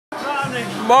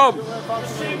Come on.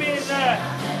 See me in there.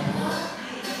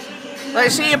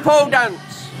 Let's see you pole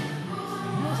dance.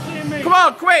 Come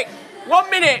on, quick. 1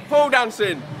 minute pole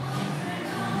dancing.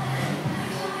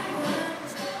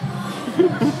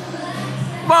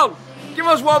 Come on, give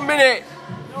us 1 minute.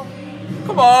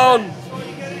 Come on.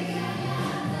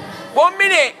 1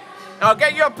 minute. I'll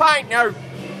get you a pint now.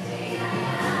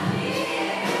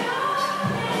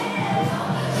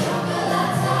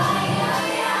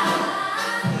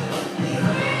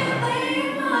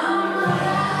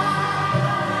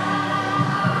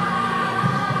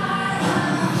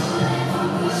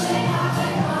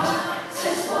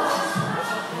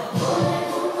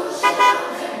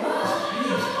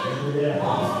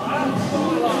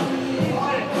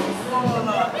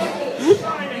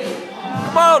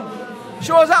 Come on,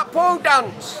 show us that pole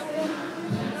dance.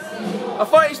 I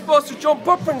thought you're supposed to jump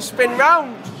up and spin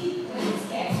round.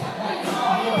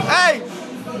 Hey!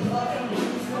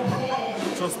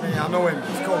 Trust me, I know him.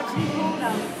 It's cool.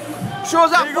 Show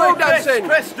us that pole dancing.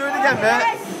 Chris, do it again, mate.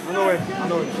 I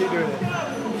know him. Keep doing it.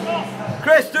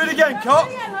 Chris, do it again, cop.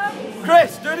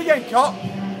 Chris, do it again, cop.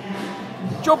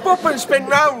 Jump up and spin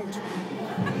round.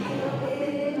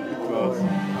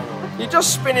 You're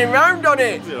just spinning round on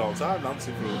it. I do it all the time,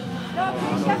 dancing for us.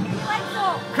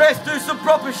 Chris, do some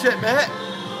proper shit, mate.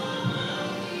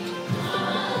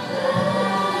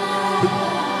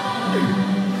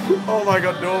 Oh my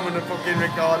god, Norman are fucking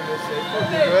recording this shit.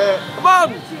 Fucking great. Come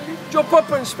on, jump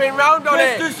up and spin round on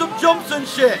Chris, it. do some jumps and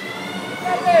shit.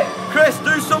 Chris,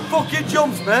 do some fucking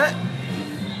jumps, mate.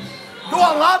 Go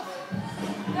on, lad.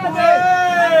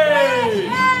 Hey!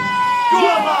 Go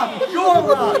on, lad. Go on,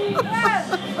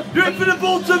 lad. Do it for the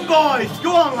Bolton boys.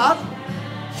 Go on, lad.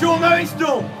 Show them how it's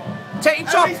done. Take your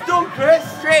How top. it's done, Chris.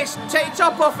 Chris, take your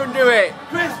top off and do it.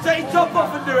 Chris, take your top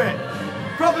off and do it.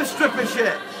 Proper stripper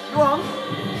shit. Go on.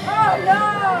 Oh no!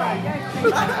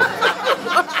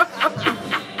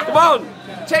 Come on,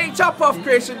 take your top off,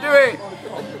 Chris, and do it.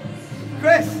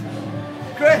 Chris.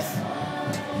 Chris.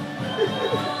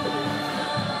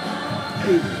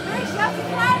 Chris, you have to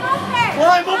climb up it!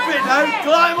 Climb up it now.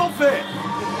 Climb up it.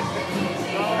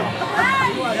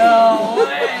 No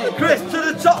way. Chris, to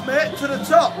the top, mate. To the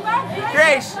top.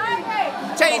 Chris,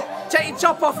 take your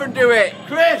top off and do it.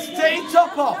 Chris, take your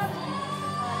top off.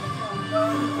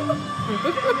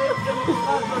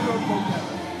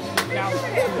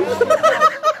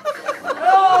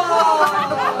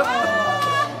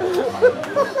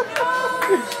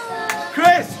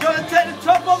 Chris, gotta take the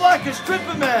top off like a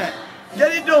stripper, mate.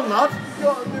 Get it done, lad.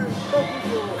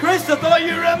 Chris, I thought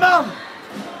you were a man.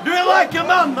 Do it like a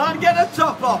man, man. Get the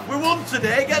top off. We won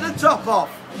today. Get the top off.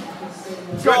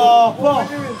 Top off.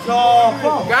 Top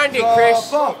off. Grind it, Chris.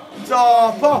 Top off.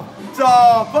 Top off.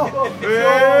 Top off.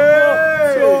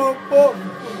 Hey! Top off.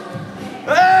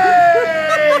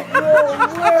 Hey!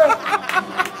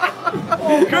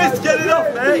 Chris, get it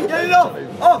off, mate. Get it off.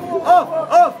 Off, off,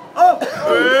 off, off.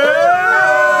 Hey!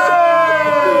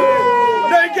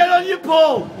 Now get on your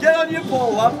pole. Get on your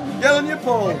pole, lad. Get on your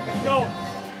pole. Go.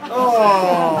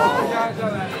 Oh.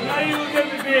 Now you will get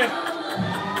me beer.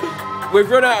 We've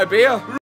run out of beer.